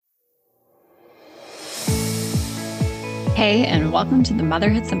Hey, and welcome to the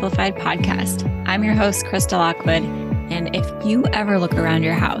Motherhood Simplified podcast. I'm your host, Krista Lockwood, and if you ever look around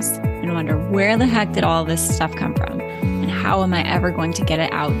your house and wonder where the heck did all this stuff come from and how am I ever going to get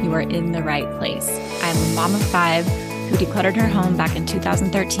it out, you are in the right place. I'm a mom of 5 who decluttered her home back in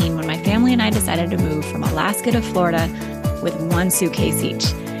 2013 when my family and I decided to move from Alaska to Florida with 1 suitcase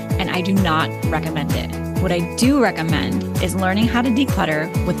each, and I do not recommend it. What I do recommend is learning how to declutter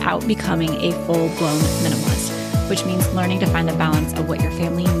without becoming a full-blown minimalist, which means learning to find the balance of what your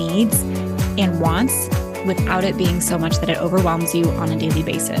family needs and wants without it being so much that it overwhelms you on a daily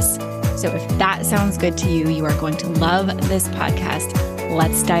basis. So if that sounds good to you, you are going to love this podcast.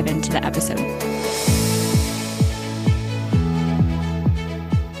 Let's dive into the episode.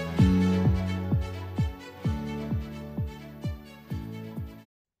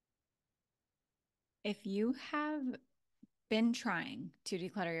 If you have been trying to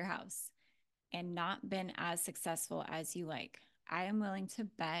declutter your house and not been as successful as you like, I am willing to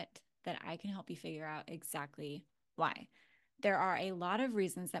bet that I can help you figure out exactly why. There are a lot of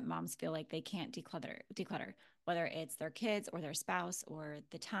reasons that moms feel like they can't declutter, whether it's their kids or their spouse or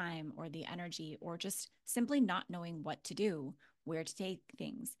the time or the energy or just simply not knowing what to do, where to take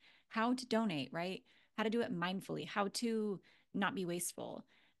things, how to donate, right? How to do it mindfully, how to not be wasteful.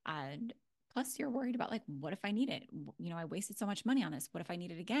 And plus you're worried about like, what if I need it? I wasted so much money on this. What if I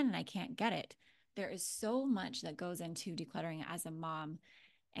need it again and I can't get it? There is so much that goes into decluttering as a mom.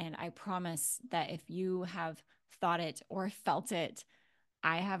 And I promise that if you have thought it or felt it,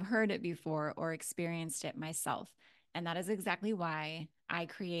 I have heard it before or experienced it myself. And that is exactly why I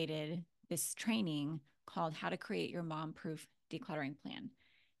created this training called How to Create Your Mom-Proof Decluttering Plan.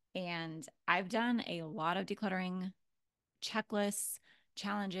 And I've done a lot of decluttering checklists,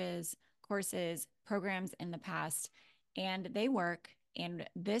 challenges, courses, programs in the past, and they work. And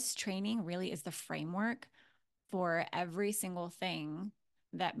this training really is the framework for every single thing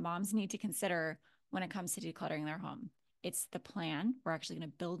that moms need to consider when it comes to decluttering their home. It's the plan. We're actually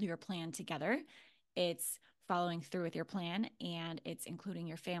going to build your plan together. It's following through with your plan, and it's including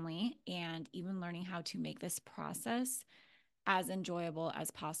your family and even learning how to make this process as enjoyable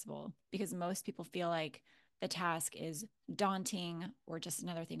as possible, because most people feel like the task is daunting or just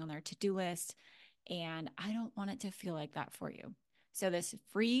another thing on their to-do list. And I don't want it to feel like that for you. So this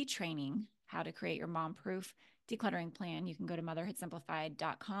free training, How to Create Your Mom-Proof Decluttering Plan, you can go to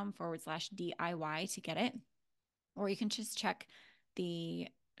motherhoodsimplified.com/DIY to get it. Or you can just check the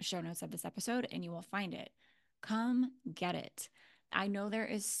show notes of this episode and you will find it. Come get it. I know there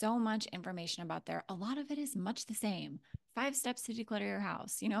is so much information about there. A lot of it is much the same. 5 steps to declutter your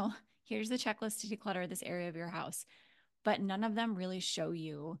house. Here's the checklist to declutter this area of your house. But none of them really show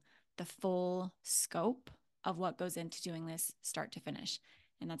you the full scope of what goes into doing this start to finish.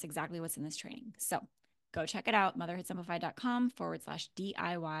 And that's exactly what's in this training. So go check it out,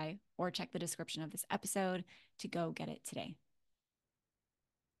 motherhoodsimplified.com/DIY, or check the description of this episode to go get it today.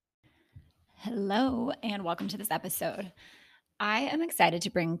 Hello, and welcome to this episode. I am excited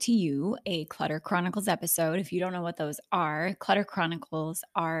to bring to you a Clutter Chronicles episode. If you don't know what those are, Clutter Chronicles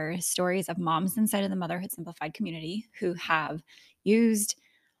are stories of moms inside of the Motherhood Simplified community who have used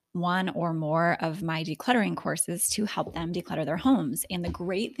one or more of my decluttering courses to help them declutter their homes. And the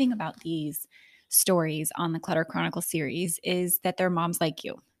great thing about these stories on the Clutter Chronicles series is that they're moms like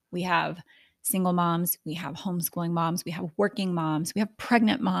you. We have single moms, we have homeschooling moms, we have working moms, we have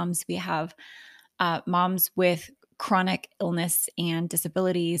pregnant moms, we have moms with chronic illness and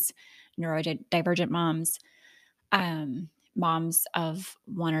disabilities, neurodivergent moms, moms of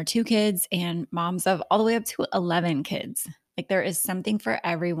 1 or 2 kids, and moms of all the way up to 11 kids. Like, there is something for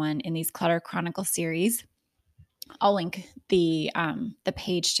everyone in these Clutter Chronicle series. I'll link the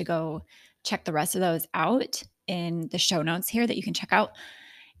page to go check the rest of those out in the show notes here that you can check out.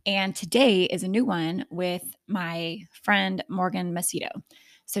 And today is a new one with my friend Morgan Macedo.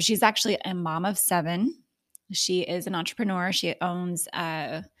 So she's actually a mom of 7. She is an entrepreneur. She owns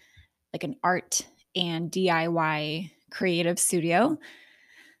like an art and DIY creative studio.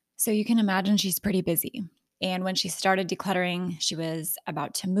 So you can imagine she's pretty busy. And when she started decluttering, she was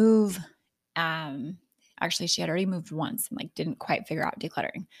about to move. Actually, she had already moved once and like didn't quite figure out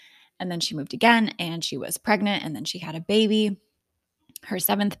decluttering. And then she moved again and she was pregnant, and then she had a baby, her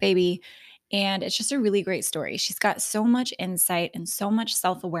 7th baby. And it's just a really great story. She's got so much insight and so much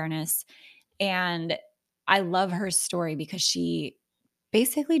self-awareness. And I love her story because she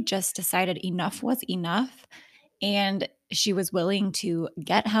basically just decided enough was enough. And she was willing to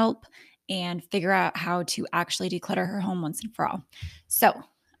get help and figure out how to actually declutter her home once and for all. So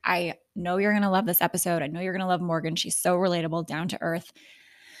I know you're going to love this episode. I know you're going to love Morgan. She's so relatable, down to earth.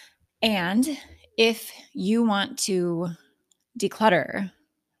 And if you want to declutter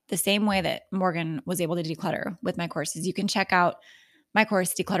the same way that Morgan was able to declutter with my courses, you can check out my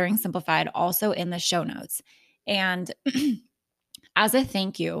course, Decluttering Simplified, also in the show notes. And as a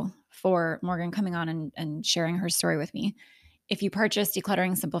thank you for Morgan coming on and sharing her story with me, if you purchase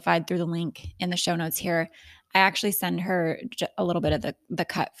Decluttering Simplified through the link in the show notes here, I actually send her a little bit of the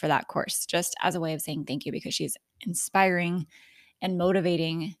cut for that course, just as a way of saying thank you, because she's inspiring and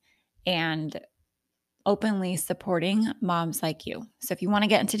motivating and openly supporting moms like you. So if you want to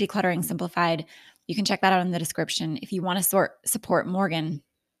get into Decluttering Simplified, you can check that out in the description. If you want to support Morgan,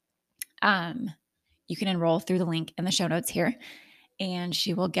 you can enroll through the link in the show notes here, and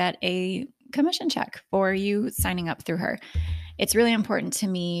she will get a commission check for you signing up through her. It's really important to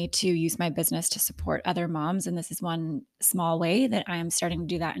me to use my business to support other moms, and this is one small way that I am starting to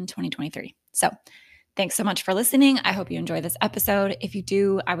do that in 2023. So thanks so much for listening. I hope you enjoy this episode. If you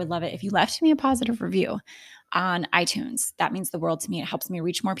do, I would love it if you left me a positive review on iTunes. That means the world to me. It helps me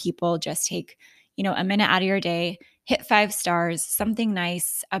reach more people. Just take, a minute out of your day, hit 5 stars, something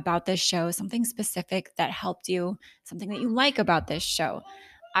nice about this show, something specific that helped you, something that you like about this show.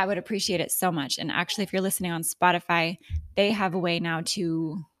 I would appreciate it so much. And actually, if you're listening on Spotify, they have a way now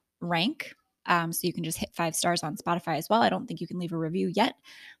to rank. So you can just hit 5 stars on Spotify as well. I don't think you can leave a review yet,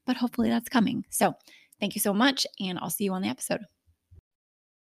 but hopefully that's coming. So thank you so much, and I'll see you on the episode.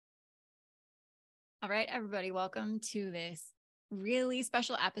 All right, everybody, welcome to this really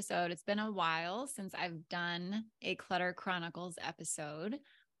special episode. It's been a while since I've done a Clutter Chronicles episode,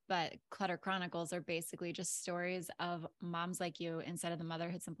 but Clutter Chronicles are basically just stories of moms like you inside of the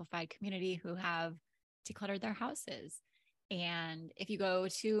Motherhood Simplified community who have decluttered their houses. And if you go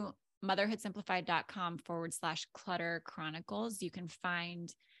to motherhoodsimplified.com/clutter chronicles, you can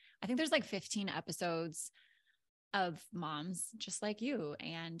find, I think there's like 15 episodes of moms just like you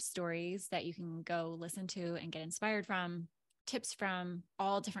and stories that you can go listen to and get inspired from, tips from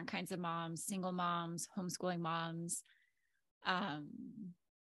all different kinds of moms, single moms, homeschooling moms,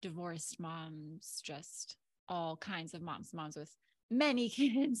 divorced moms, just all kinds of moms with many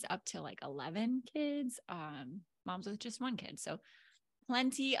kids, up to like 11 kids, moms with just one kid. So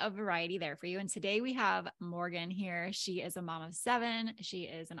plenty of variety there for you. And today we have Morgan here. She is a mom of 7. She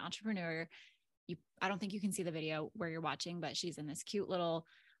is an entrepreneur. I don't think you can see the video where you're watching, but she's in this cute little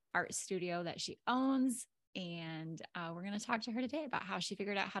art studio that she owns. And we're going to talk to her today about how she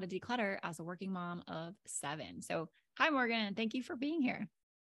figured out how to declutter as a working mom of 7. So hi, Morgan. Thank you for being here.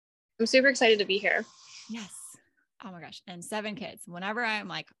 I'm super excited to be here. Yes. Oh my gosh. And 7 kids. Whenever I'm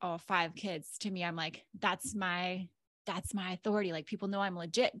like, 5 kids, to me, I'm like, that's my authority. Like, people know I'm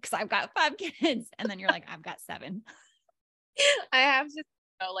legit because I've got 5 kids. And then you're like, I've got 7. I have to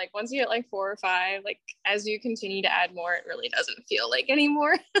know, like, once you get like 4 or 5, like as you continue to add more, it really doesn't feel like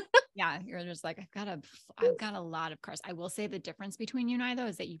anymore. Yeah. You're just like, I've got a lot of cars. I will say the difference between you and I, though,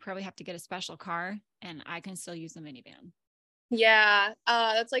 is that you probably have to get a special car and I can still use the minivan. Yeah.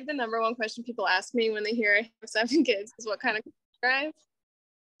 That's like the number one question people ask me when they hear I have 7 kids is what kind of car I drive.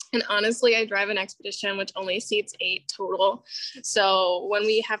 And honestly, I drive an Expedition, which only seats 8 total. So when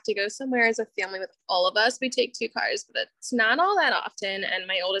we have to go somewhere as a family with all of us, we take 2 cars, but it's not all that often. And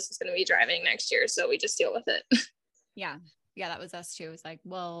my oldest is going to be driving next year. So we just deal with it. Yeah. Yeah. That was us too. It's like,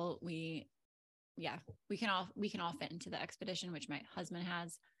 well, we can all fit into the Expedition, which my husband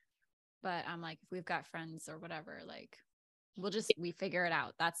has. But I'm like, if we've got friends or whatever, like we figure it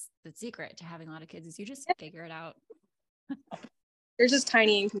out. That's the secret to having a lot of kids, is you just figure it out. They're just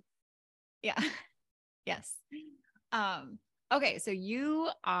tiny. Yeah. Yes. Okay. So you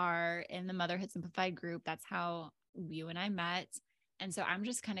are in the Motherhood Simplified group. That's how you and I met. And so I'm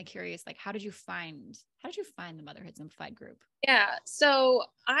just kind of curious, like, how did you find the Motherhood Simplified group? Yeah. So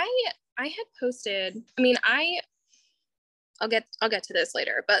I had posted, I mean, I'll get to this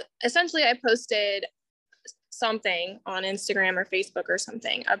later, but essentially I posted something on Instagram or Facebook or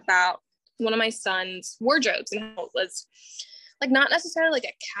something about one of my son's wardrobes and how it was like not necessarily like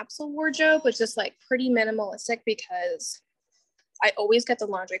a capsule wardrobe, but just like pretty minimalistic, because I always get the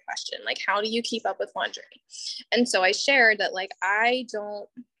laundry question, like, how do you keep up with laundry? And so I shared that like I don't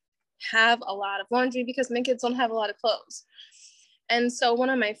have a lot of laundry because my kids don't have a lot of clothes. And so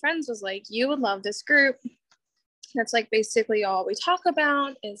one of my friends was like, you would love this group. That's like basically all we talk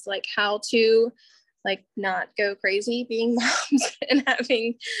about is like how to like not go crazy being moms and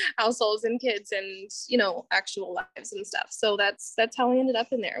having households and kids and, actual lives and stuff. So that's how I ended up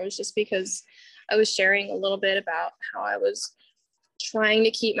in there. It was just because I was sharing a little bit about how I was trying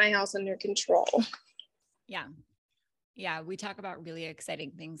to keep my house under control. Yeah. Yeah. We talk about really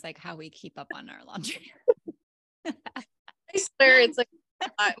exciting things like how we keep up on our laundry. I swear it's like,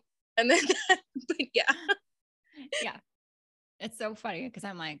 and then, but yeah. Yeah. It's so funny because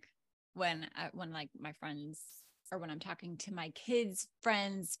I'm like, when like my friends, or when I'm talking to my kids'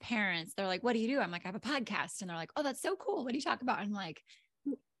 friends' parents, they're like, what do? I'm like, I have a podcast. And they're like, oh, that's so cool. What do you talk about? I'm like,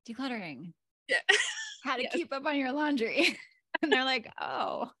 decluttering. Yeah. How to Yes. keep up on your laundry. And they're like,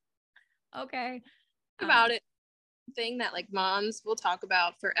 oh, okay. About it. Thing that like moms will talk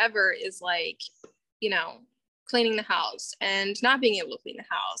about forever is like, you know, cleaning the house and not being able to clean the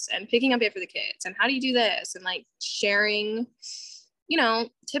house and picking up after the kids and how do you do this, and like sharing, you know,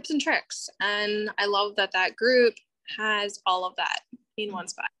 tips and tricks. And I love that that group has all of that in one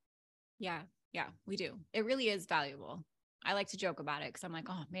spot. Yeah, we do. It really is valuable. I like to joke about it because I'm like,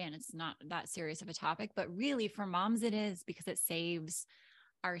 oh man, it's not that serious of a topic, but really for moms it is, because it saves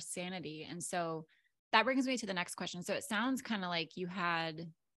our sanity. And so that brings me to the next question. So it sounds kind of like you had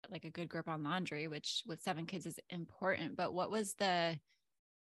like a good grip on laundry, which with 7 kids is important, but what was the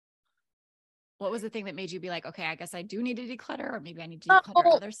thing that made you be like, okay, I guess I do need to declutter, or maybe I need to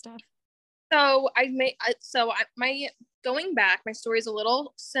declutter other stuff? So my going back, my story is a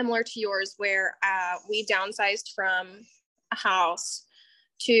little similar to yours, where we downsized from a house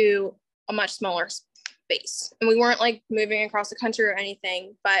to a much smaller space, and we weren't like moving across the country or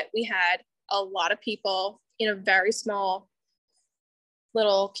anything, but we had a lot of people in a very small,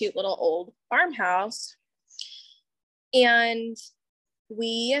 cute little old farmhouse, and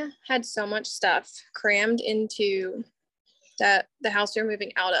we had so much stuff crammed into the house we were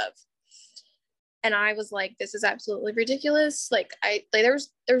moving out of. And I was like, this is absolutely ridiculous. Like there's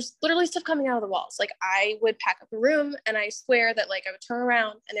literally stuff coming out of the walls. Like I would pack up a room and I swear that like I would turn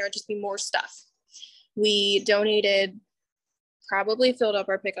around and there would just be more stuff. We donated, probably filled up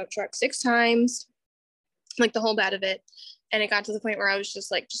our pickup truck 6 times, like the whole bed of it. And it got to the point where I was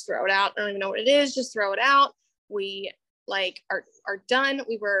just like, just throw it out. I don't even know what it is. Just throw it out. We like are done.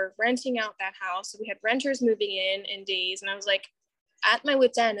 We were renting out that house. So we had renters moving in days. And I was like, at my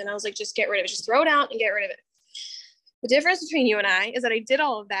wit's end, and I was like, just get rid of it, just throw it out and get rid of it. The difference between you and I is that I did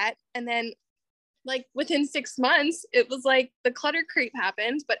all of that, and then like within 6 months it was like the clutter creep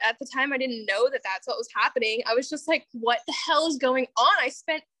happened, but at the time I didn't know that that's what was happening. I was just like, what the hell is going on? I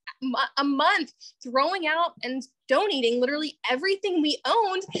spent a month throwing out and donating literally everything we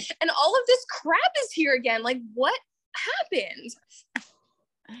owned, and all of this crap is here again. Like, what happened?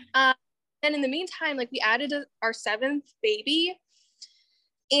 And in the meantime, like we added our 7th baby.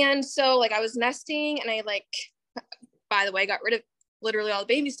 And so like I was nesting, and I like, by the way, got rid of literally all the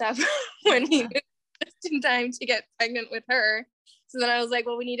baby stuff when we moved just in time to get pregnant with her. So then I was like,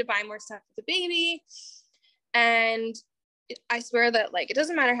 well, we need to buy more stuff for the baby. And I swear that like, it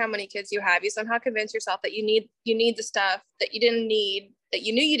doesn't matter how many kids you have, you somehow convince yourself that you need the stuff that you didn't need, that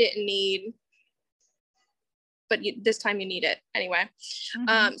you knew you didn't need, but this time you need it anyway.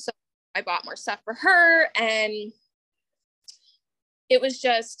 Mm-hmm. So I bought more stuff for her, and it was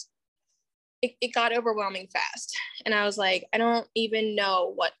just, it got overwhelming fast. And I was like, I don't even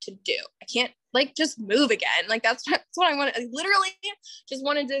know what to do. I can't like just move again. Like that's what I wanted. I literally just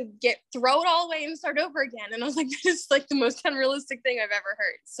wanted to throw it all away and start over again. And I was like, this is like the most unrealistic thing I've ever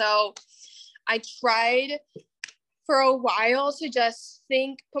heard. So I tried for a while to just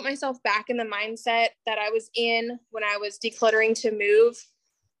put myself back in the mindset that I was in when I was decluttering to move.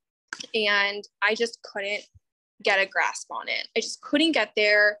 And I just couldn't get a grasp on it. I just couldn't get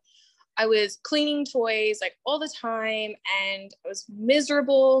there. I was cleaning toys like all the time, and I was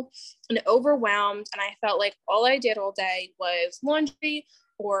miserable and overwhelmed. And I felt like all I did all day was laundry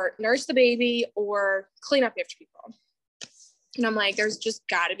or nurse the baby or clean up after people. And I'm like, there's just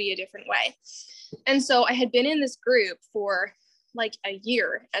got to be a different way. And so I had been in this group for like a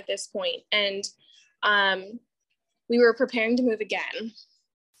year at this point, and we were preparing to move again.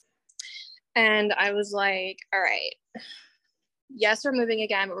 And I was like, all right, yes, we're moving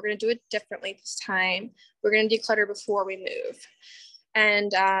again, but we're going to do it differently this time. We're going to declutter before we move.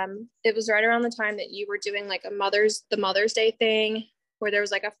 And it was right around the time that you were doing like the Mother's Day thing, where there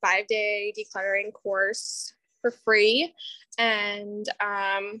was like a 5-day decluttering course for free. And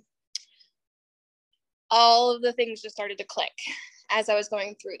all of the things just started to click as I was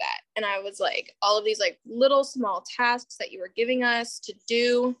going through that. And I was like, all of these like little small tasks that you were giving us to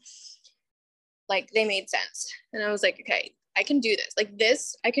do, like they made sense. And I was like, okay, I can do this. Like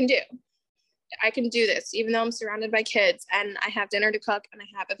this, I can do this, even though I'm surrounded by kids and I have dinner to cook and I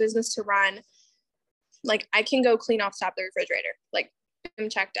have a business to run. Like I can go clean off the top of the refrigerator, like I'm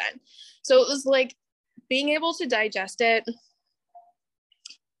checked done. So it was like being able to digest it,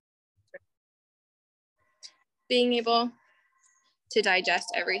 being able to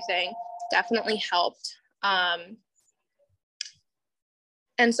digest everything definitely helped.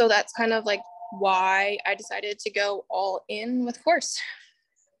 And so that's kind of like why I decided to go all in with course.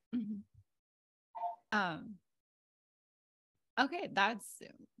 Mm-hmm. Okay. That's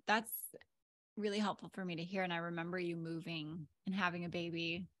really helpful for me to hear. And I remember you moving and having a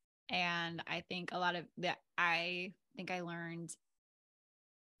baby. And I think a lot of that, I think I learned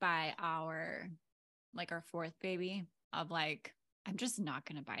by our fourth baby of like, I'm just not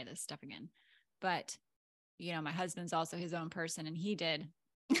going to buy this stuff again. But, my husband's also his own person and he did.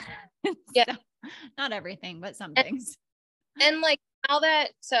 Yeah. So, not everything, but some and, things. And like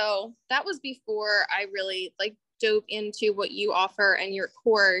so that was before I really like dove into what you offer and your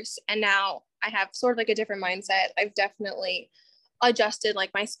course. And now I have sort of like a different mindset. I've definitely adjusted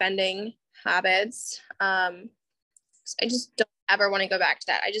like my spending habits. I just don't ever want to go back to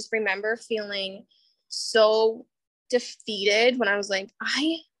that. I just remember feeling so defeated when I was like,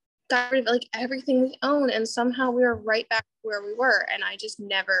 I got rid of like everything we own and somehow we were right back where we were. And I just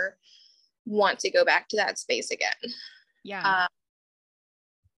never want to go back to that space again. Yeah.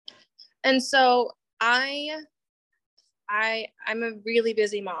 And so I'm a really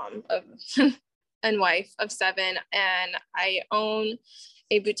busy mom of and wife of 7, and I own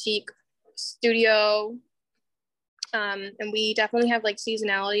a boutique studio. And we definitely have like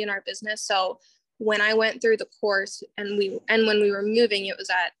seasonality in our business. So when I went through the course and when we were moving, it was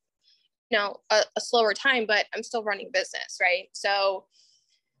at, a slower time, but I'm still running business. Right. So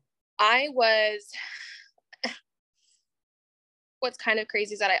what's kind of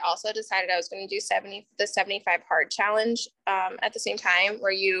crazy is that I also decided I was going to do the 75 hard challenge at the same time,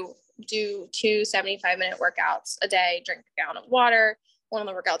 where you do 2 75-minute workouts a day, drink a gallon of water. One of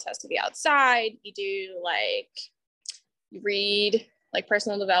the workouts has to be outside. You read like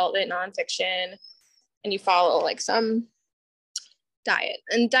personal development, nonfiction, and you follow like some diet.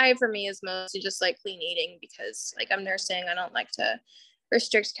 And diet for me is mostly just like clean eating because like I'm nursing. I don't like to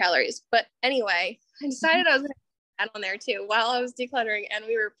restrict calories. But anyway, I decided I was going to add on there too while I was decluttering and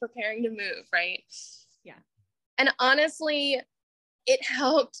we were preparing to move, right? Yeah. And honestly, it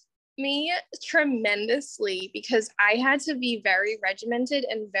helped me tremendously because I had to be very regimented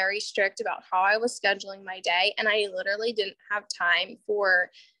and very strict about how I was scheduling my day. And I literally didn't have time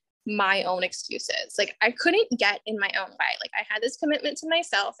for my own excuses. Like I couldn't get in my own way. Like I had this commitment to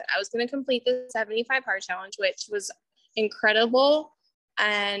myself that I was going to complete the 75 hard challenge, which was incredible.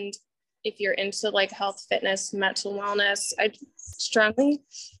 And if you're into like health, fitness, mental wellness, I strongly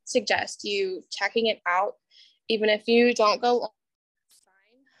suggest you checking it out. Even if you don't go,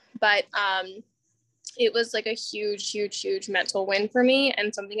 but it was like a huge mental win for me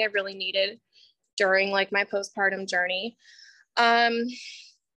and something I really needed during like my postpartum journey.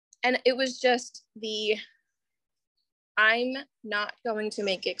 And it was just I'm not going to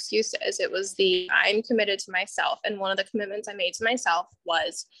make excuses. It was I'm committed to myself. And one of the commitments I made to myself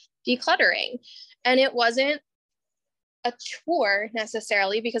was decluttering. And it wasn't a chore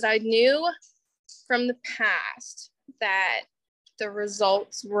necessarily because I knew from the past that the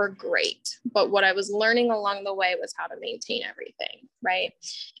results were great. But what I was learning along the way was how to maintain everything, right?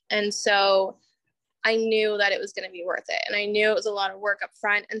 And so I knew that it was going to be worth it. And I knew it was a lot of work up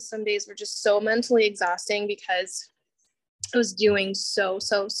front. And some days were just so mentally exhausting because I was doing so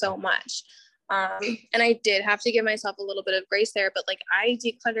much. And I did have to give myself a little bit of grace there, but like I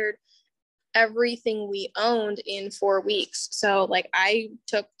decluttered everything we owned in 4 weeks. So like I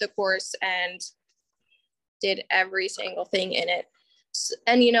took the course and did every single thing in it.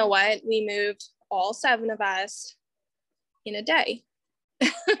 And you know what? We moved all 7 of us in a day. Yeah.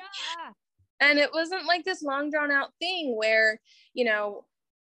 And it wasn't like this long drawn out thing where,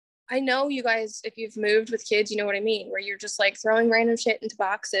 I know you guys, if you've moved with kids, you know what I mean, where you're just like throwing random shit into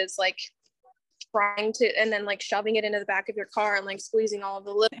boxes, like trying to, and then like shoving it into the back of your car and like squeezing all of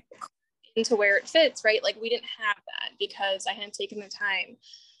the little into where it fits, right? Like we didn't have that because I hadn't taken the time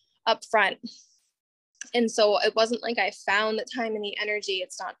up front. And so it wasn't like I found the time and the energy.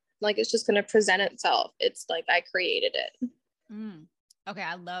 It's not like it's just going to present itself. It's like I created it. Okay.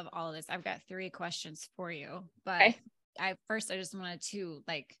 I love all of this. I've got 3 questions for you, but okay. I just wanted to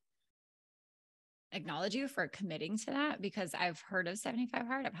like acknowledge you for committing to that because I've heard of 75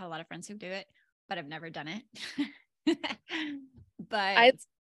 hard. I've had a lot of friends who do it, but I've never done it. But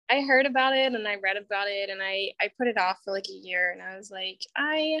I heard about it and I read about it and I put it off for like a year and I was like,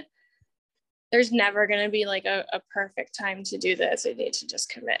 there's never going to be like a perfect time to do this. I need to just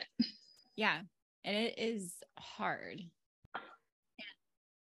commit. Yeah. And it is hard.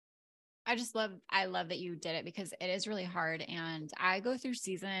 I love that you did it because it is really hard. And I go through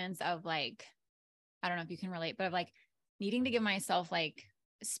seasons of like, I don't know if you can relate, but of like needing to give myself like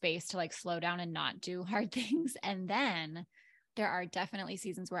space to like slow down and not do hard things. And then there are definitely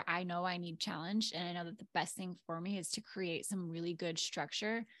seasons where I know I need challenge. And I know that the best thing for me is to create some really good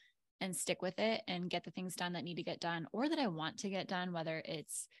structure and stick with it and get the things done that need to get done or that I want to get done, whether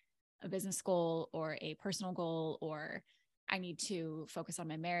it's a business goal or a personal goal, or I need to focus on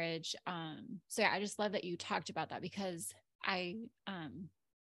my marriage. So yeah, I just love that you talked about that, because I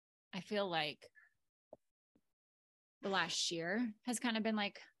feel like the last year has kind of been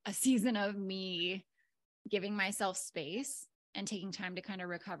like a season of me giving myself space and taking time to kind of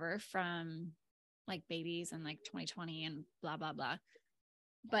recover from like babies and like 2020 and blah, blah, blah.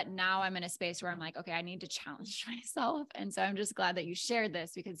 But now I'm in a space where I'm like, okay, I need to challenge myself. And so I'm just glad that you shared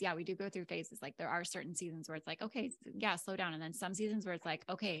this, because yeah, we do go through phases. Like there are certain seasons where it's like, okay, yeah, slow down. And then some seasons where it's like,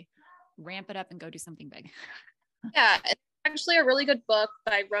 okay, ramp it up and go do something big. Yeah, it's actually a really good book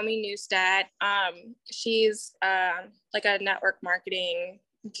by Romy Neustadt. She's like a network marketing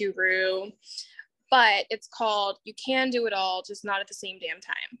guru, but it's called You Can Do It All, Just Not at the Same Damn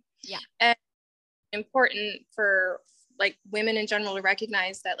Time. Yeah. And important for like women in general to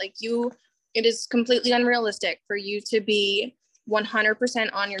recognize that like it is completely unrealistic for you to be 100%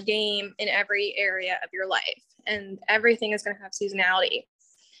 on your game in every area of your life, and everything is going to have seasonality.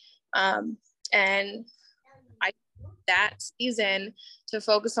 And I that season to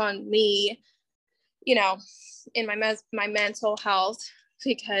focus on me, you know, in my mental health,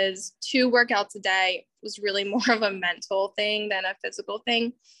 because 2 workouts a day was really more of a mental thing than a physical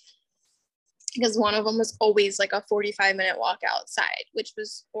thing, because one of them was always like a 45-minute walk outside, which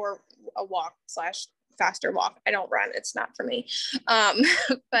was, or a walk / faster walk. I don't run, it's not for me.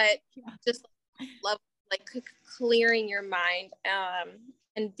 But just love like clearing your mind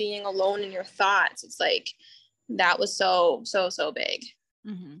and being alone in your thoughts. It's like that was so big.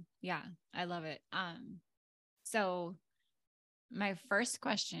 Mm-hmm. Yeah, I love it. So my first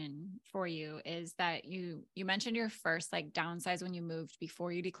question for you is that you mentioned your first like downsize when you moved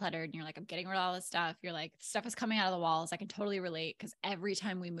before you decluttered, and you're like, I'm getting rid of all this stuff. You're like, stuff is coming out of the walls. I can totally relate, because every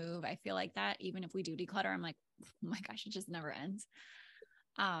time we move, I feel like that. Even if we do declutter, I'm like, oh my gosh, it just never ends.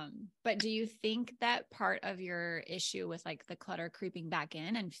 But do you think that part of your issue with like the clutter creeping back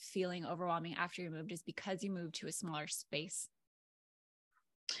in and feeling overwhelming after you moved is because you moved to a smaller space?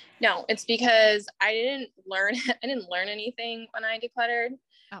 No, it's because I didn't learn anything when I decluttered.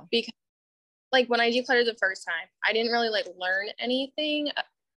 Oh. Because like when I decluttered the first time, I didn't really like learn anything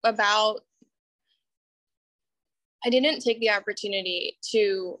about, I didn't take the opportunity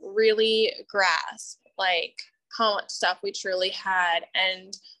to really grasp like how much stuff we truly had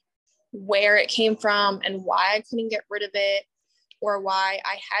and where it came from and why I couldn't get rid of it, or why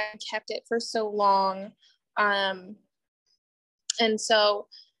I had kept it for so long. And so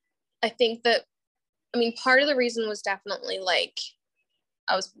I think that, I mean, part of the reason was definitely like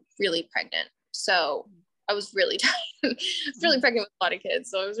I was really pregnant. So I was really tired, really pregnant with a lot of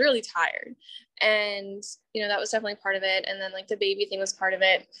kids. So I was really tired. And, you know, that was definitely part of it. And then like the baby thing was part of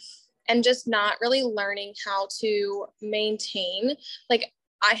it. And just not really learning how to maintain, like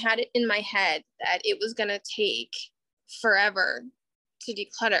I had it in my head that it was going to take forever to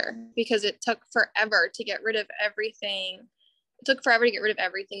declutter, because it took forever to get rid of everything. It took forever to get rid of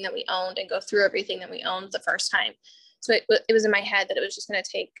everything that we owned and go through everything that we owned the first time. So it was in my head that it was just going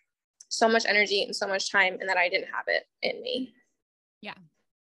to take so much energy and so much time, and that I didn't have it in me. Yeah.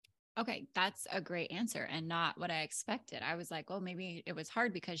 Okay. That's a great answer, and not what I expected. I was like, well, maybe it was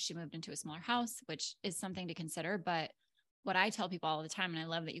hard because she moved into a smaller house, which is something to consider. But what I tell people all the time, and I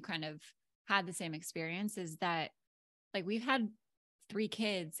love that you kind of had the same experience, is that like we've had 3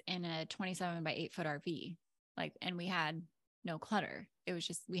 kids in a 27 by 8 foot RV, like, and we had no clutter. It was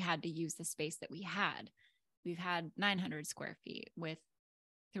just, we had to use the space that we had. We've had 900 square feet with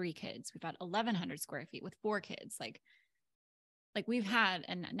 3 kids. We've had 1,100 square feet with 4 kids. Like we've had,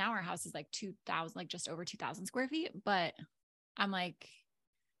 and now our house is like 2,000, like just over 2,000 square feet. But I'm like,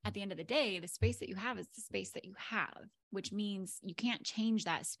 at the end of the day, the space that you have is the space that you have, which means you can't change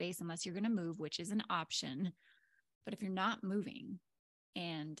that space unless you're going to move, which is an option. But if you're not moving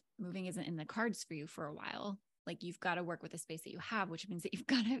and moving isn't in the cards for you for a while, like you've got to work with the space that you have, which means that you've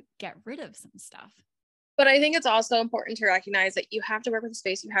got to get rid of some stuff. But I think it's also important to recognize that you have to work with the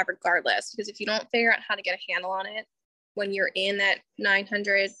space you have regardless, because if you don't figure out how to get a handle on it when you're in that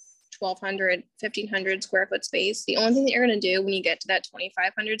 900, 1,200, 1,500 square foot space, the only thing that you're going to do when you get to that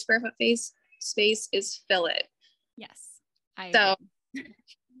 2,500 square foot space is fill it. Yes. I so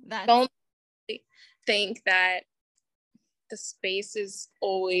don't think that the space is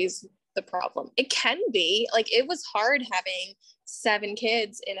always the problem. It can be. Like, it was hard having 7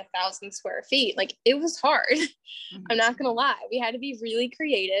 kids in 1,000 square feet. Like, it was hard. Mm-hmm. I'm not gonna lie. We had to be really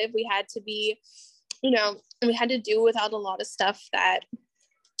creative. We had to be we had to do without a lot of stuff that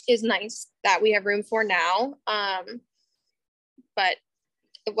is nice that we have room for now. But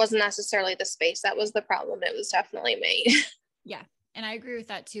it wasn't necessarily the space that was the problem. It was definitely me. Yeah. And I agree with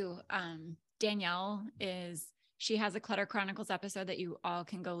that too. Danielle she has a Clutter Chronicles episode that you all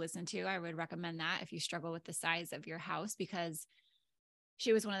can go listen to. I would recommend that if you struggle with the size of your house, because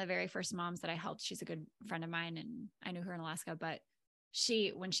she was one of the very first moms that I helped. She's a good friend of mine and I knew her in Alaska, but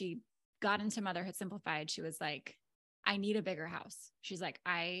when she got into Motherhood Simplified, she was like, I need a bigger house. She's like,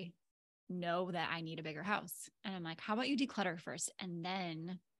 I know that I need a bigger house. And I'm like, how about you declutter first? And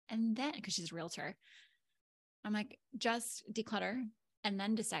then, cause she's a realtor, I'm like, just declutter and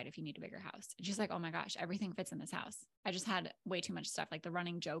then decide if you need a bigger house. And she's like, oh my gosh, everything fits in this house. I just had way too much stuff. Like the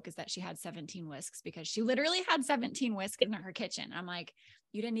running joke is that she had 17 whisks because she literally had 17 whisks in her kitchen. I'm like,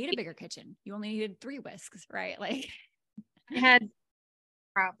 you didn't need a bigger kitchen. You only needed 3 whisks, right? Like I had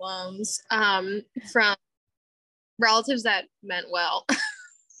problems from relatives that meant well.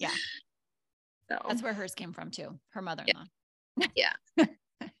 Yeah. So that's where hers came from too. Her mother-in-law. Yeah.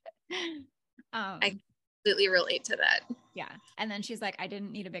 I completely relate to that. Yeah. And then she's like, I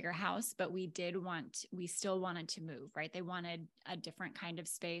didn't need a bigger house, but we still wanted to move, right? They wanted a different kind of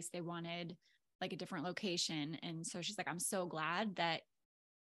space. They wanted like a different location. And so she's like, I'm so glad that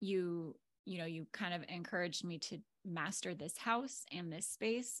you kind of encouraged me to master this house and this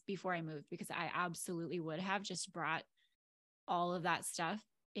space before I moved, because I absolutely would have just brought all of that stuff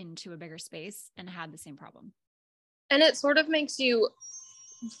into a bigger space and had the same problem. And it sort of makes you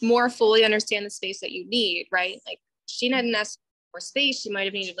more fully understand the space that you need, right? Like she didn't necessarily more space. She might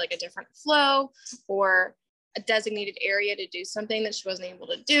have needed like a different flow or a designated area to do something that she wasn't able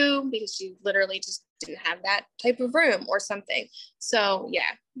to do because she literally just didn't have that type of room or something. So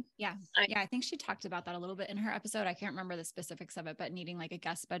yeah. I think she talked about that a little bit in her episode. I can't remember the specifics of it, but needing like a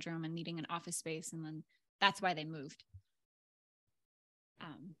guest bedroom and needing an office space. And then that's why they moved.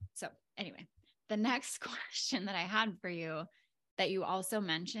 So anyway, the next question that I had for you that you also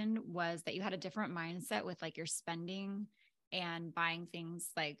mentioned was that you had a different mindset with like your spending and buying things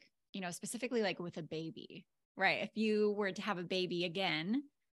like, specifically like with a baby, right? If you were to have a baby again,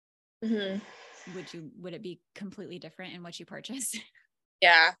 would it be completely different in what you purchased?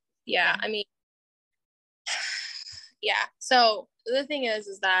 Yeah. I mean, yeah. So the thing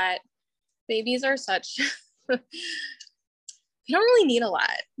is that babies are such, you don't really need a lot.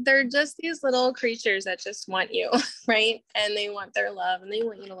 They're just these little creatures that just want you, right? And they want their love and they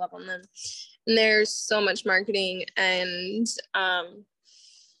want you to love on them. And there's so much marketing and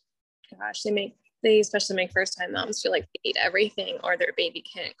gosh, they especially make first time moms feel like they need everything or their baby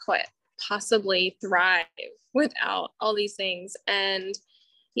can't quite possibly thrive without all these things. And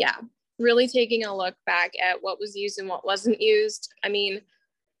yeah, really taking a look back at what was used and what wasn't used. I mean,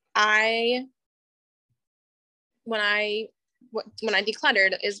 when I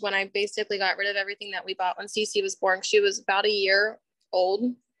decluttered is when I basically got rid of everything that we bought when Cece was born. She was about a year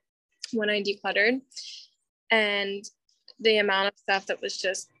old when I decluttered, and the amount of stuff that was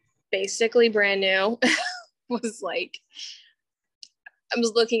just basically brand new was like, I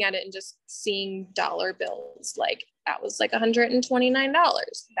was looking at it and just seeing dollar bills. Like that was like $129.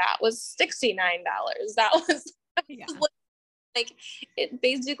 That was $69. That was like, it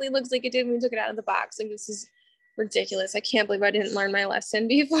basically looks like it did when we took it out of the box. Like this is ridiculous. I can't believe I didn't learn my lesson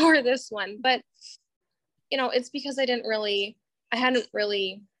before this one. But it's because I hadn't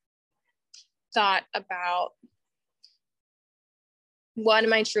really thought about what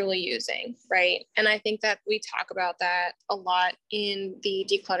am I truly using, right? And I think that we talk about that a lot in the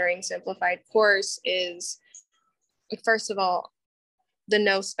Decluttering Simplified course. Is first of all, the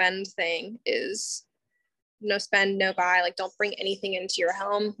no spend thing is no spend, no buy. Like don't bring anything into your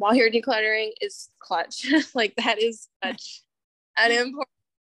home while you're decluttering is clutch. Like that is such an important,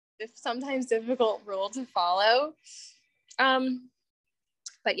 sometimes difficult rule to follow.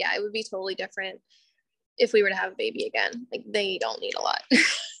 But yeah, it would be totally different if we were to have a baby again. Like they don't need a lot.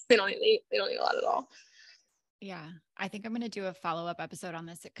 they don't need a lot at all. Yeah. I think I'm going to do a follow-up episode on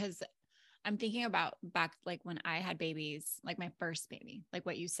this because I'm thinking about back, like when I had babies, like my first baby, like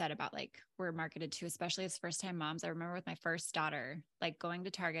what you said about like we're marketed to, especially as first time moms. I remember with my first daughter, like going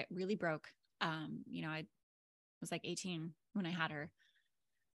to Target really broke. I was like 18 when I had her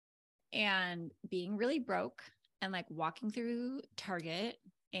and being really broke and like walking through Target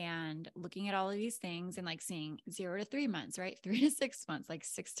and looking at all of these things and like seeing 0 to 3 months, right? 3 to 6 months, like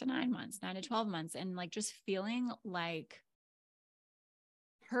 6 to 9 months, 9 to 12 months. And like, just feeling like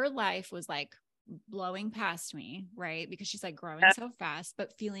her life was like blowing past me, right? Because she's like growing so fast,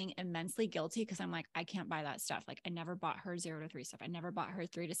 but feeling immensely guilty. Cause I'm like, I can't buy that stuff. Like I never bought her 0 to 3 stuff. I never bought her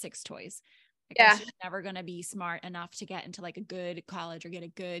 3 to 6 toys. Like I Yeah. was just never going to be smart enough to get into like a good college or get a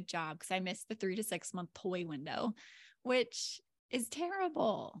good job because I missed the 3 to 6 month toy window, which is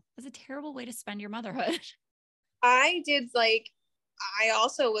terrible. It's a terrible way to spend your motherhood. I did like, I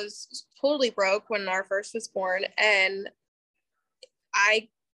also was totally broke when our first was born. And I,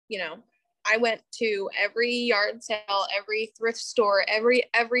 you know, I went to every yard sale, every thrift store,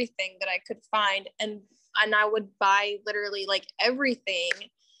 everything that I could find. And I would buy literally like everything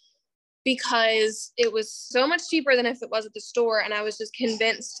because it was so much cheaper than if it was at the store. And I was just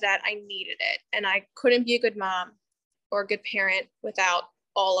convinced that I needed it. And I couldn't be a good mom or a good parent without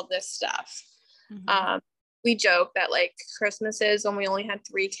all of this stuff. Mm-hmm. We joke that like Christmases when we only had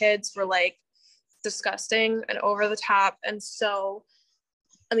 3 kids were like disgusting and over the top. And so,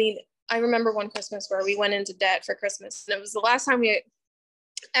 I mean, I remember one Christmas where we went into debt for Christmas, and it was the last time we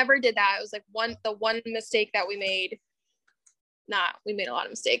ever did that. It was like the one mistake that we made. We made a lot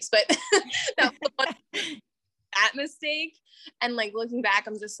of mistakes, but that was that mistake. And like looking back,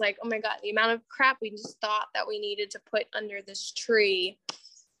 I'm just like, oh my God, the amount of crap we just thought that we needed to put under this tree.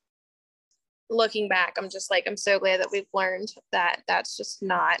 Looking back, I'm just like, I'm so glad that we've learned that that's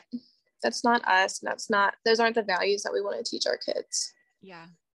not us. Those aren't the values that we want to teach our kids. Yeah.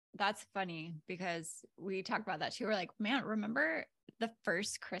 That's funny because we talked about that too. We're like, man, remember the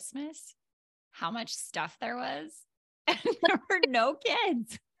first Christmas, how much stuff there was? And there were no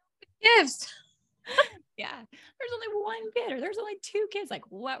kids. Gifts. Yeah. There's only 1 kid or there's only 2 kids. Like,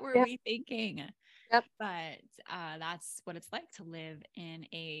 what were we thinking? Yep. But that's what it's like to live in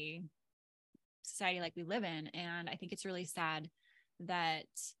a society like we live in. And I think it's really sad that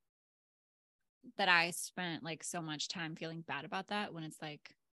I spent like so much time feeling bad about that when it's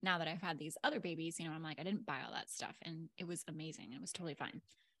like, now that I've had these other babies, you know, I'm like, I didn't buy all that stuff and it was amazing. It was totally fine.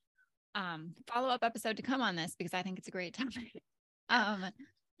 Follow-up episode to come on this because I think it's a great topic. And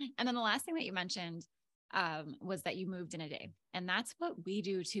then the last thing that you mentioned was that you moved in a day. And that's what we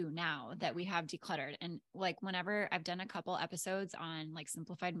do too now that we have decluttered. And like whenever I've done a couple episodes on like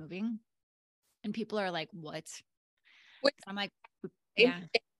simplified moving and people are like, what? I'm like, yeah.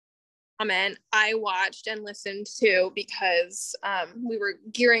 Comment I watched and listened to because we were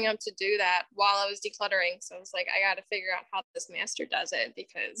gearing up to do that while I was decluttering. So I was like, I got to figure out how this master does it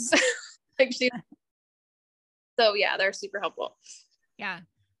because like so yeah, they're super helpful. Yeah.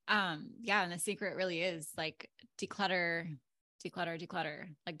 Yeah. And the secret really is like declutter,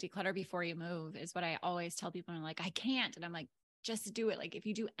 like declutter before you move is what I always tell people. I'm like, I can't. And I'm like, just do it. Like if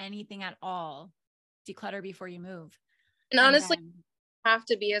you do anything at all, declutter before you move. And honestly, have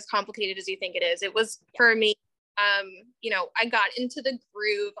to be as complicated as you think it is. It was for me, I got into the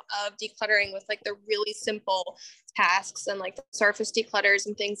groove of decluttering with like the really simple tasks and like the surface declutters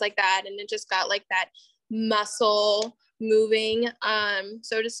and things like that. And it just got like that muscle moving,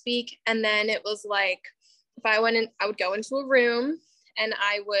 so to speak. And then it was like, if I went in, I would go into a room and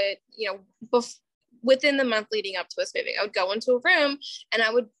I would, within the month leading up to us moving, I would go into a room and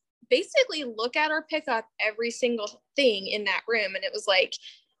I would basically look at or pick up every single thing in that room. And it was like,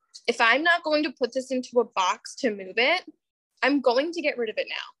 if I'm not going to put this into a box to move it, I'm going to get rid of it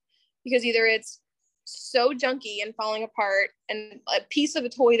now because either it's so junky and falling apart and a piece of a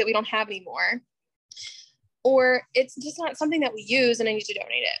toy that we don't have anymore, or it's just not something that we use and I need to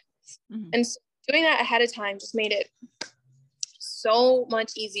donate it. Mm-hmm. And so doing that ahead of time just made it so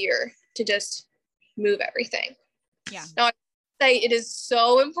much easier to just move everything. Yeah. Now, it is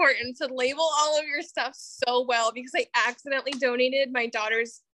so important to label all of your stuff so well because I accidentally donated my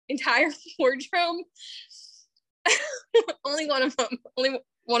daughter's entire wardrobe. Only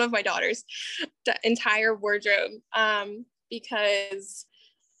one of my daughters, the entire wardrobe, because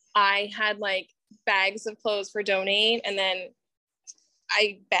I had like bags of clothes for donate and then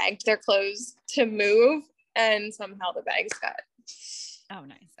I bagged their clothes to move and somehow the bags got. Oh,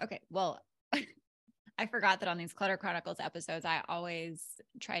 nice. Okay. Well, I forgot that on these Clutter Chronicles episodes, I always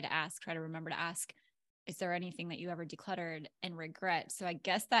try to remember to ask, is there anything that you ever decluttered and regret? So I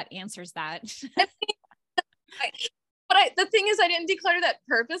guess that answers that. But the thing is, I didn't declutter that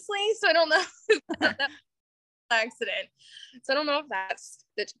purposely. So I don't know if that's accident. So I don't know if that's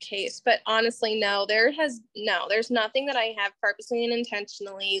the case, but honestly, no, there's nothing that I have purposely and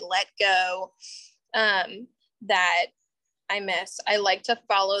intentionally let go that I miss. I like to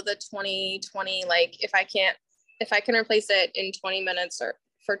follow the 20-20, like if I can replace it in 20 minutes or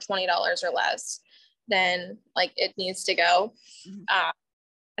for $20 or less, then like it needs to go. Mm-hmm. I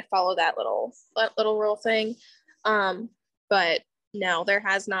follow that little rule thing. But no, there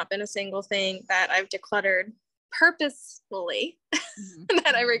has not been a single thing that I've decluttered purposefully mm-hmm.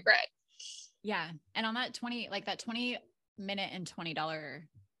 that I regret. Yeah. And on that 20 minute and $20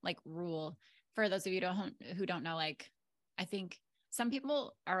 like rule, for those of you who don't know, like, I think some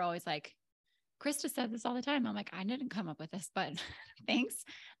people are always like, Krista said this all the time. I'm like, I didn't come up with this, but thanks.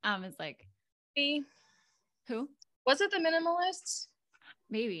 It's like, who? Was it the minimalists?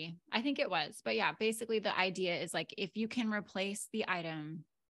 Maybe. I think it was. But yeah, basically the idea is like, if you can replace the item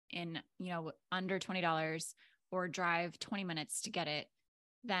in, under $20 or drive 20 minutes to get it,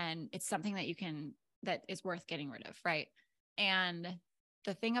 then it's something that is worth getting rid of. Right. And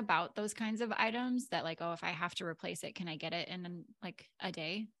the thing about those kinds of items that like, oh, if I have to replace it, can I get it in like a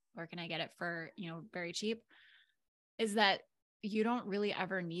day, or can I get it for, very cheap, is that you don't really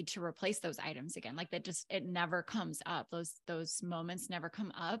ever need to replace those items again. Like that it never comes up. Those moments never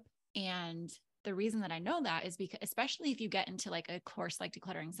come up. And the reason that I know that is because, especially if you get into like a course like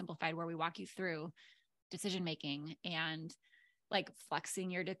Decluttering Simplified, where we walk you through decision-making and like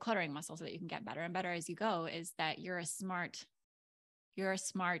flexing your decluttering muscle so that you can get better and better as you go, is that you're a smart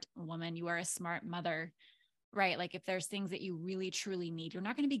woman. You are a smart mother, right? Like if there's things that you really truly need, you're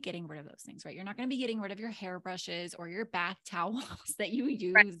not going to be getting rid of those things, right? You're not going to be getting rid of your hairbrushes or your bath towels that you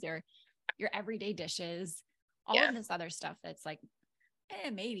use, right, or your everyday dishes, all of this other stuff that's like,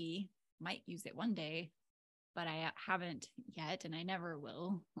 maybe might use it one day, but I haven't yet, and I never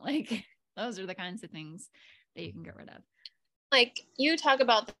will. Like those are the kinds of things that you can get rid of. Like you talk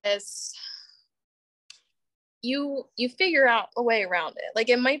about this, you figure out a way around it. Like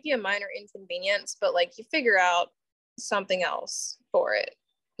it might be a minor inconvenience, but like you figure out something else for it,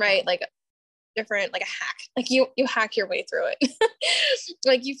 right? Like different, like a hack, like you hack your way through it.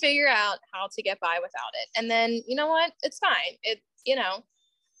 Like you figure out how to get by without it. And then, you know what? It's fine.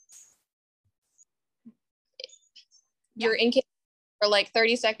 You're in for like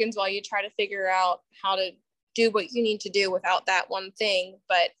 30 seconds while you try to figure out how to do what you need to do without that one thing.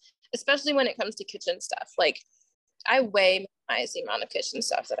 But especially when it comes to kitchen stuff, like I way minimize the amount of kitchen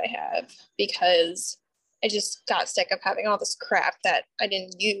stuff that I have, because I just got sick of having all this crap that I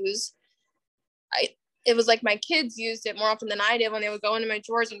didn't use. It was like my kids used it more often than I did when they would go into my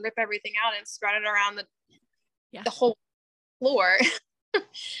drawers and rip everything out and spread it around the whole floor.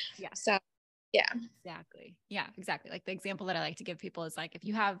 Yeah. So yeah. Exactly. Yeah, exactly. Like the example that I like to give people is like, if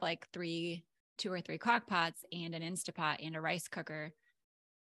you have like 2 or 3 crock pots and an Instapot and a rice cooker,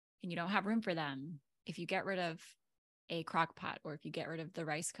 and you don't have room for them, if you get rid of a crock pot, or if you get rid of the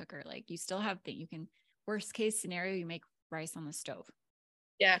rice cooker, like you still have that you can, worst case scenario, you make rice on the stove.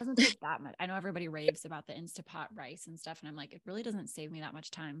 Yeah. It doesn't take that much. I know everybody raves about the Instapot rice and stuff, and I'm like, it really doesn't save me that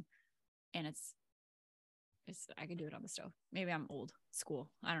much time. And it's I could do it on the stove. Maybe I'm old school.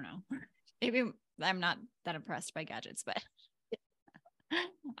 I don't know. Maybe I'm not that impressed by gadgets, but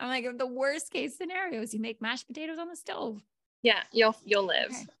I'm like, the worst case scenario is you make mashed potatoes on the stove. Yeah, you'll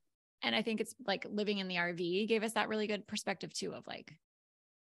live. Okay. And I think it's like living in the RV gave us that really good perspective too, of like,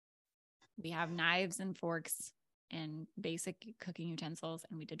 we have knives and forks and basic cooking utensils,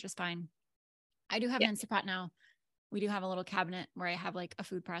 and we did just fine. I do have an Instapot now. We do have a little cabinet where I have like a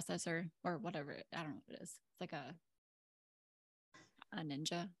food processor or whatever. I don't know what it is. It's like a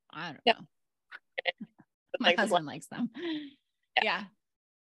Ninja. I don't know. My husband likes them. Yeah.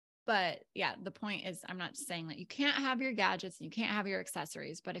 But yeah, the point is, I'm not saying that you can't have your gadgets and you can't have your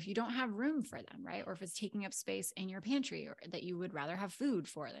accessories, but if you don't have room for them, right? Or if it's taking up space in your pantry, or that you would rather have food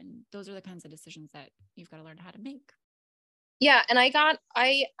for, then those are the kinds of decisions that you've got to learn how to make. Yeah. And I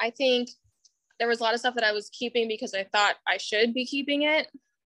think there was a lot of stuff that I was keeping because I thought I should be keeping it.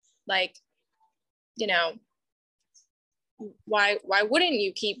 Like, why wouldn't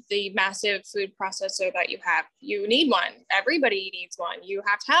you keep the massive food processor that you have? You need one. Everybody needs one. You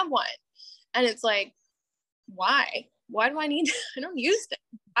have to have one. And it's like, why do I need I don't use it.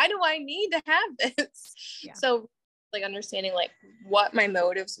 Why do I need to have this? Yeah. So like understanding like what my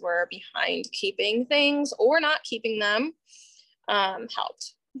motives were behind keeping things or not keeping them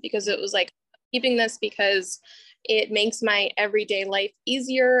helped, because it was like keeping this because it makes my everyday life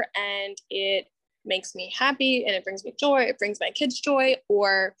easier and it makes me happy and it brings me joy, it brings my kids joy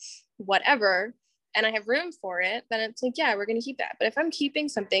or whatever, and I have room for it, then it's like, yeah, we're going to keep that. But if I'm keeping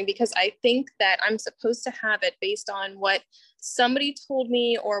something because I think that I'm supposed to have it based on what somebody told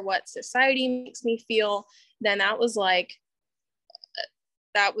me or what society makes me feel, then that was like,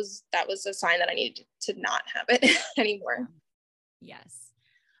 that was a sign that I needed to not have it anymore. Yes.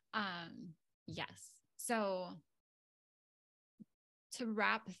 Yes. So to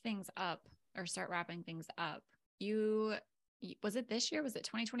wrap things up, or start wrapping things up, was it this year? Was it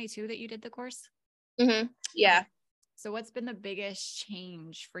 2022 that you did the course? Mm-hmm. Yeah. Okay. So what's been the biggest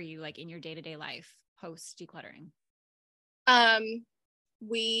change for you, like in your day-to-day life post decluttering?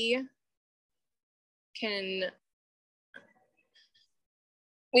 We can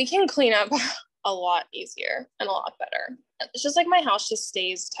we can clean up a lot easier and a lot better. It's just like my house just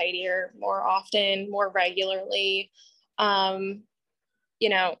stays tidier more often, more regularly. You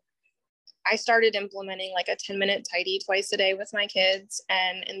know, I started implementing like a 10-minute tidy twice a day with my kids.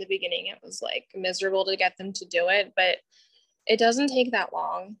 And in the beginning, it was like miserable to get them to do it, but it doesn't take that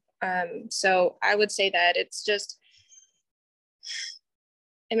long. So I would say that it's just,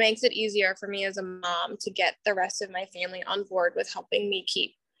 it makes it easier for me as a mom to get the rest of my family on board with helping me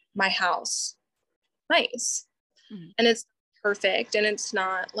keep my house nice. Mm-hmm. And it's perfect. And it's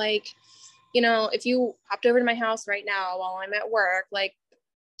not like, you know, if you popped over to my house right now while I'm at work, like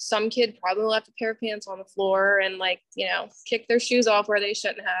some kid probably left a pair of pants on the floor and like, you know, kick their shoes off where they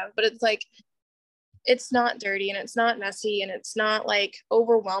shouldn't have. But it's like, it's not dirty and it's not messy and it's not like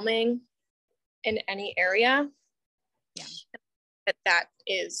overwhelming in any area. Yeah. That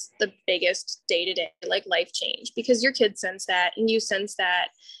is the biggest day-to-day like life change, because your kids sense that and you sense that,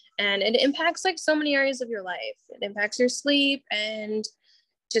 and it impacts like so many areas of your life. It impacts your sleep and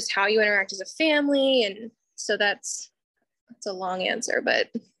just how you interact as a family. And so that's a long answer, but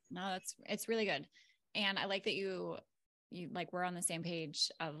no, it's really good. And I like that you like, we're on the same page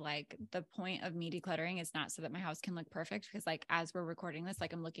of like, the point of me decluttering is not so that my house can look perfect, because like, as we're recording this,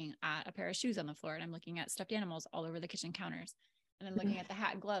 like I'm looking at a pair of shoes on the floor and I'm looking at stuffed animals all over the kitchen counters. And I'm looking at the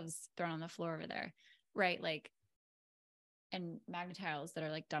hat and gloves thrown on the floor over there. Right. Like, and magnet tiles that are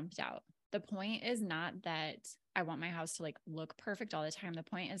like dumped out. The point is not that I want my house to like look perfect all the time. The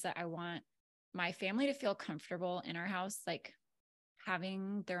point is that I want my family to feel comfortable in our house, like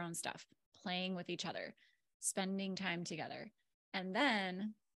having their own stuff, playing with each other, spending time together. And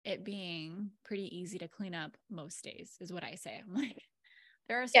then it being pretty easy to clean up most days is what I say. I'm like,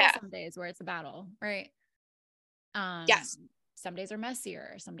 there are still some days where it's a battle, right? Yes. Some days are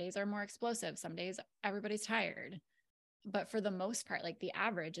messier. Some days are more explosive. Some days everybody's tired. But for the most part, like the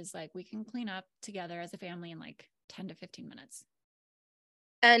average is like, we can clean up together as a family in like 10 to 15 minutes.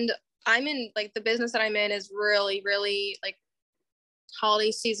 And I'm in like, the business that I'm in is really, really like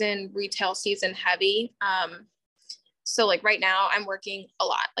holiday season, retail season heavy. So like right now I'm working a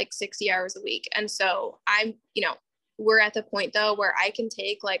lot, like 60 hours a week. And so I'm, you know, we're at the point though, where I can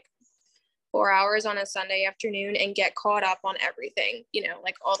take like 4 hours on a Sunday afternoon and get caught up on everything, you know,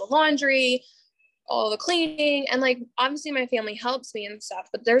 like all the laundry, all the cleaning, and like obviously my family helps me and stuff,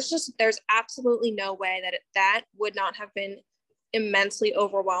 but there's absolutely no way that would not have been immensely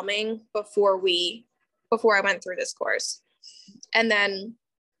overwhelming before I went through this course. And then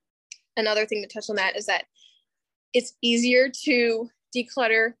another thing to touch on that is that it's easier to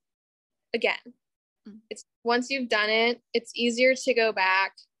declutter again. It's once you've done it, it's easier to go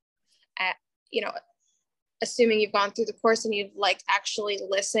back at, you know, assuming you've gone through the course and you've like actually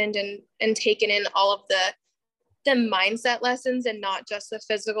listened and taken in all of the mindset lessons and not just the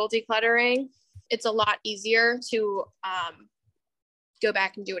physical decluttering. It's a lot easier to go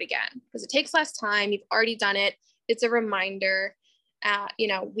back and do it again, because it takes less time. You've already done it. It's a reminder. You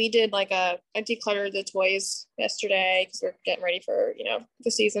know, we did like a declutter the toys yesterday because we're getting ready for, you know, the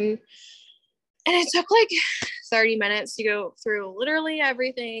season. And it took like 30 minutes to go through literally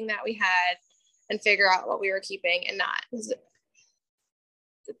everything that we had and figure out what we were keeping and not.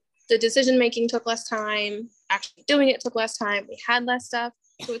 The decision making took less time. Actually doing it took less time. We had less stuff,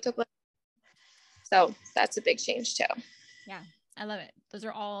 so it took less. So that's a big change too. Yeah, I love it. Those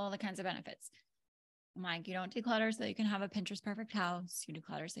are all the kinds of benefits. I'm like, you don't declutter so you can have a Pinterest perfect house. You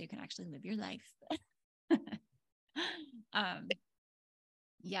declutter so you can actually live your life.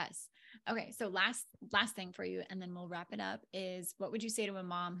 Yes. Okay. So last thing for you, and then we'll wrap it up, is what would you say to a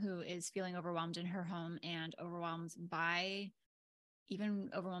mom who is feeling overwhelmed in her home and overwhelmed by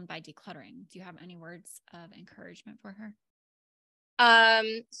decluttering? Do you have any words of encouragement for her?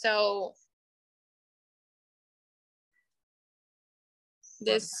 So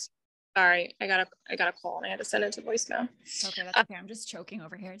sorry, I got a call and I had to send it to voicemail. Okay. That's okay. I'm just choking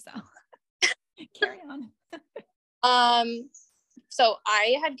over here. So carry on. So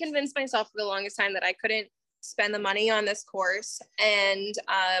I had convinced myself for the longest time that I couldn't spend the money on this course. And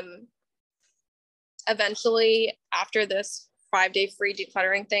eventually after this 5-day free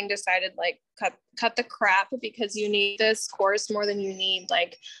decluttering thing, decided like cut the crap, because you need this course more than you need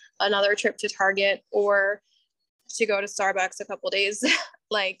like another trip to Target or to go to Starbucks a couple of days.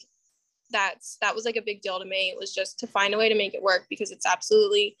 Like that was like a big deal to me. It was just to find a way to make it work, because it's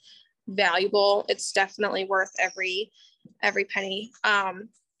absolutely valuable. It's definitely worth every penny.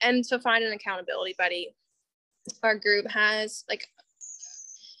 And to find an accountability buddy. Our group has like,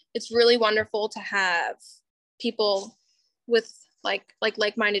 it's really wonderful to have people with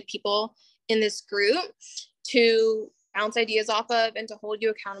like-minded people in this group to bounce ideas off of and to hold you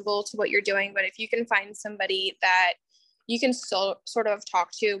accountable to what you're doing. But if you can find somebody that you can still sort of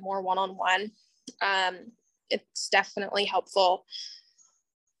talk to more one-on-one, it's definitely helpful.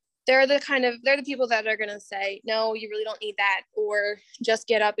 They're the people that are going to say, no, you really don't need that. Or just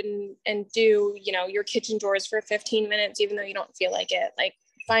get up and do, your kitchen chores for 15 minutes, even though you don't feel like it. Like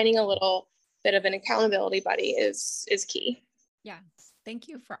finding a little bit of an accountability buddy is key. Yeah. Thank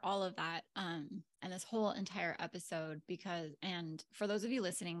you for all of that. And this whole entire episode, and for those of you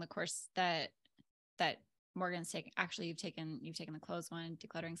listening, the course that Morgan's taking, actually you've taken the closed one,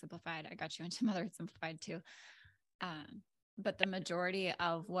 Decluttering Simplified. I got you into Motherhood Simplified too. But the majority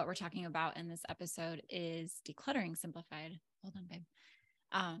of what we're talking about in this episode is Decluttering Simplified. Hold on, babe.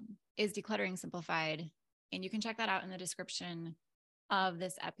 Is Decluttering Simplified. And you can check that out in the description of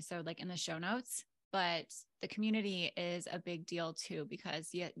this episode, like in the show notes. But the community is a big deal too, because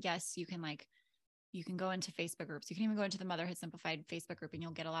yes, you can go into Facebook groups. You can even go into the Motherhood Simplified Facebook group and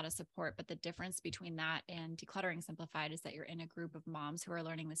you'll get a lot of support. But the difference between that and Decluttering Simplified is that you're in a group of moms who are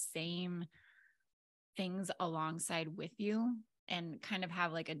learning the same things alongside with you and kind of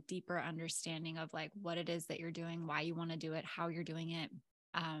have like a deeper understanding of like what it is that you're doing, why you want to do it, how you're doing it,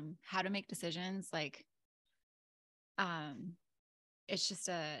 how to make decisions. Like, it's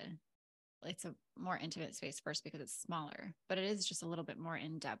a more intimate space first because it's smaller, but it is just a little bit more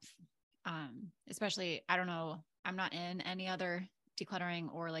in depth. Especially, I don't know, I'm not in any other decluttering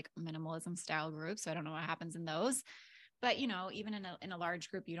or like minimalism style groups, so I don't know what happens in those. But, even in a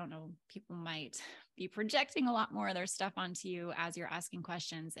large group, you don't know, people might be projecting a lot more of their stuff onto you as you're asking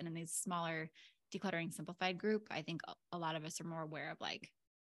questions. And in these smaller Decluttering Simplified group, I think a lot of us are more aware of like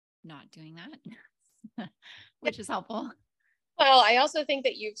not doing that, which is helpful. Well, I also think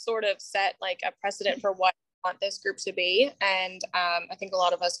that you've sort of set like a precedent for what you want this group to be. And I think a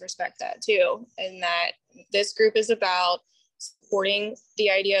lot of us respect that too. And that this group is about supporting the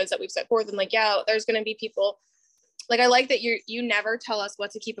ideas that we've set forth. And like, yeah, there's going to be people. Like, I like that you never tell us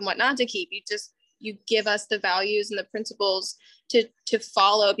what to keep and what not to keep. You give us the values and the principles to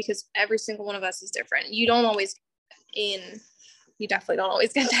follow, because every single one of us is different. You definitely don't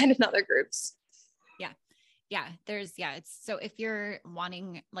always get that in other groups. Yeah. It's so if you're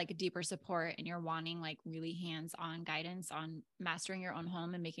wanting like a deeper support and you're wanting like really hands-on guidance on mastering your own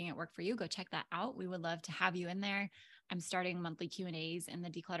home and making it work for you, go check that out. We would love to have you in there. I'm starting monthly Q&As in the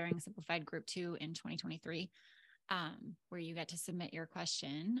Decluttering Simplified group too in 2023. Where you get to submit your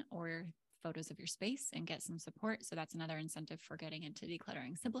question or photos of your space and get some support. So that's another incentive for getting into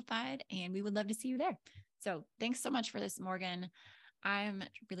Decluttering Simplified. And we would love to see you there. So thanks so much for this, Morgan. I'm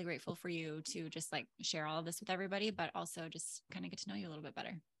really grateful for you to just like share all of this with everybody, but also just kind of get to know you a little bit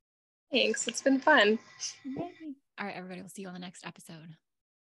better. Thanks. It's been fun. Yay. All right, everybody. We'll see you on the next episode.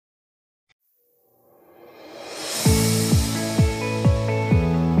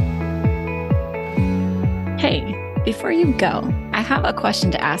 Hey, before you go, I have a question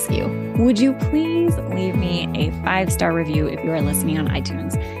to ask you. Would you please leave me a 5-star review if you are listening on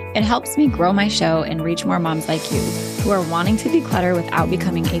iTunes? It helps me grow my show and reach more moms like you who are wanting to declutter without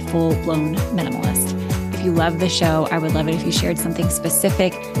becoming a full-blown minimalist. If you love the show, I would love it if you shared something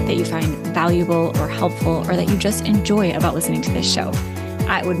specific that you find valuable or helpful or that you just enjoy about listening to this show.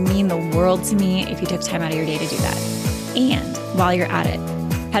 It would mean the world to me if you took time out of your day to do that. And while you're at it,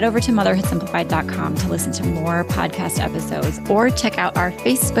 head over to motherhoodsimplified.com to listen to more podcast episodes or check out our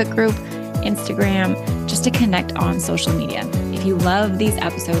Facebook group, Instagram, just to connect on social media. If you love these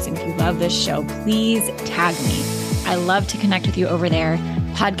episodes and if you love this show, please tag me. I love to connect with you over there.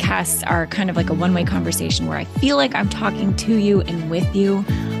 Podcasts are kind of like a one-way conversation where I feel like I'm talking to you and with you.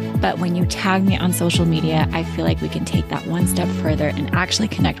 But when you tag me on social media, I feel like we can take that one step further and actually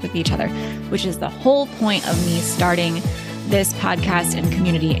connect with each other, which is the whole point of me starting this podcast and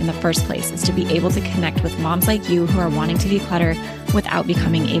community in the first place, is to be able to connect with moms like you who are wanting to declutter without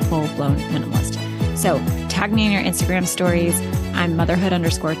becoming a full-blown minimalist. So tag me in your Instagram stories. I'm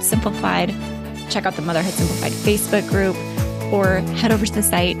motherhood_simplified. Check out the Motherhood Simplified Facebook group, or head over to the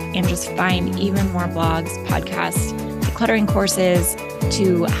site and just find even more blogs, podcasts, decluttering courses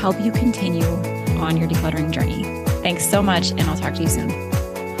to help you continue on your decluttering journey. Thanks so much, and I'll talk to you soon.